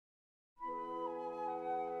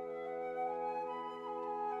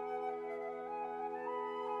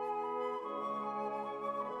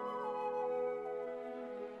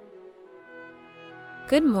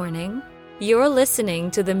Good morning. You're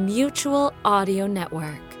listening to the Mutual Audio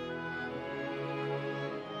Network.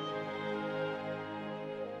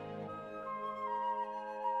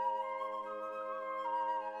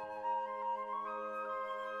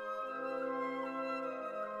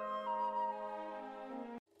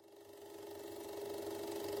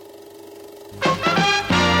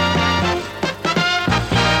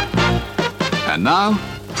 And now,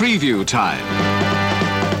 preview time.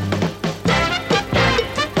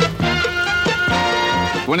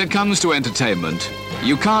 When it comes to entertainment,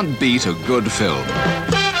 you can't beat a good film.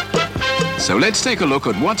 So let's take a look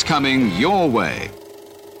at what's coming your way.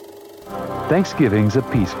 Thanksgiving's a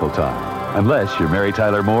peaceful time, unless you're Mary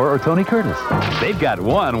Tyler Moore or Tony Curtis. They've got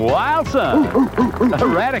one wild son, a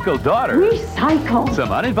radical daughter, recycle,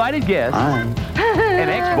 some uninvited guests, an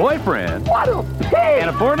ex-boyfriend, what a pig, and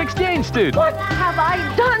a foreign exchange student. What have I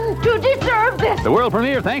done to deserve this? The world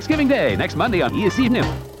premiere Thanksgiving Day, next Monday on ESC News.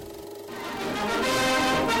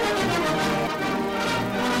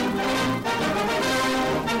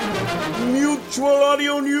 Mutual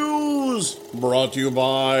Audio News, brought to you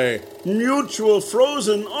by Mutual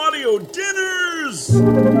Frozen Audio Dinners.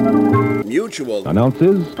 Mutual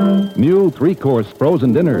announces new 3-course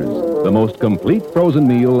frozen dinners, the most complete frozen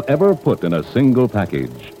meal ever put in a single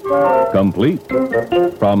package. Complete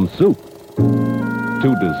from soup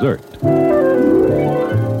to dessert.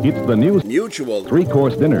 It's the new Mutual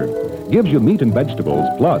 3-course dinner. Gives you meat and vegetables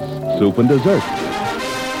plus soup and dessert.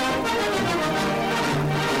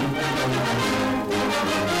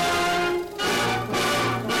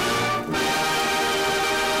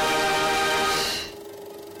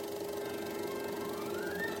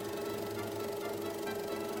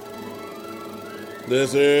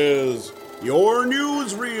 This is your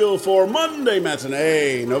newsreel for Monday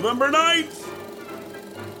matinee, November 9th.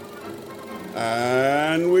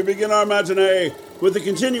 And we begin our matinee with the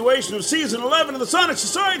continuation of Season 11 of the Sonic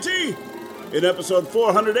Society. In episode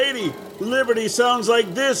 480, Liberty sounds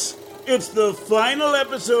like this. It's the final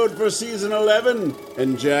episode for Season 11,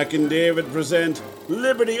 and Jack and David present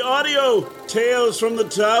Liberty Audio, Tales from the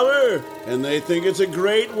Tower, and they think it's a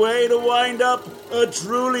great way to wind up a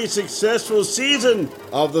truly successful season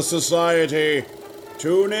of the Society.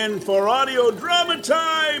 Tune in for audio drama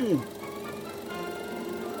time!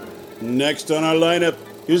 Next on our lineup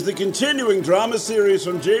is the continuing drama series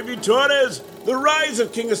from J.V. Torres, The Rise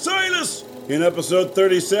of King Asilas. In episode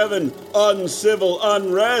 37, Uncivil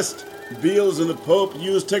Unrest, Beals and the Pope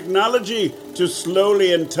use technology to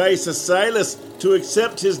slowly entice Asilas to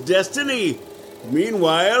accept his destiny.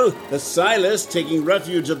 Meanwhile, Asilas, taking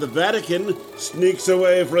refuge at the Vatican, sneaks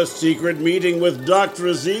away for a secret meeting with Dr.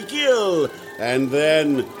 Ezekiel. And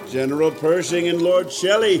then General Pershing and Lord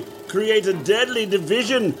Shelley create a deadly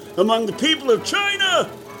division among the people of China.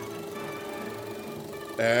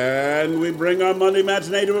 And we bring our Monday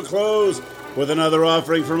matinee to a close with another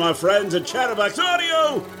offering from our friends at Chatterbox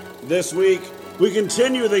Audio. This week, we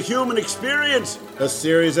continue The Human Experience, a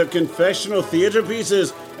series of confessional theater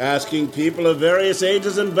pieces asking people of various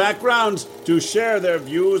ages and backgrounds to share their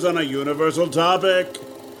views on a universal topic.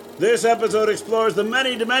 This episode explores the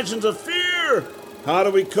many dimensions of fear. How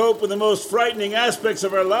do we cope with the most frightening aspects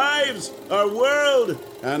of our lives, our world,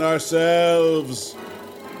 and ourselves?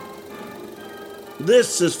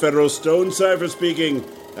 This is Federal Stone Cipher speaking,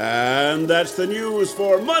 and that's the news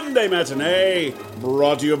for Monday Matinee,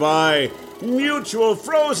 brought to you by Mutual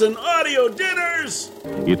Frozen Audio Dinners.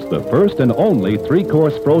 It's the first and only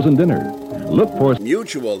 3-course frozen dinner. Look for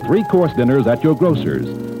Mutual 3-course dinners at your grocer's,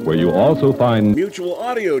 where you also find Mutual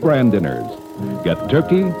Audio brand dinners. Get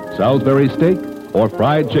turkey, Salisbury steak, or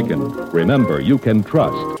fried chicken. Remember, you can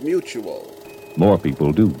trust Mutual. More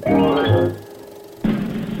people do.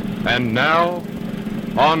 And now,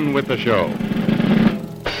 on with the show.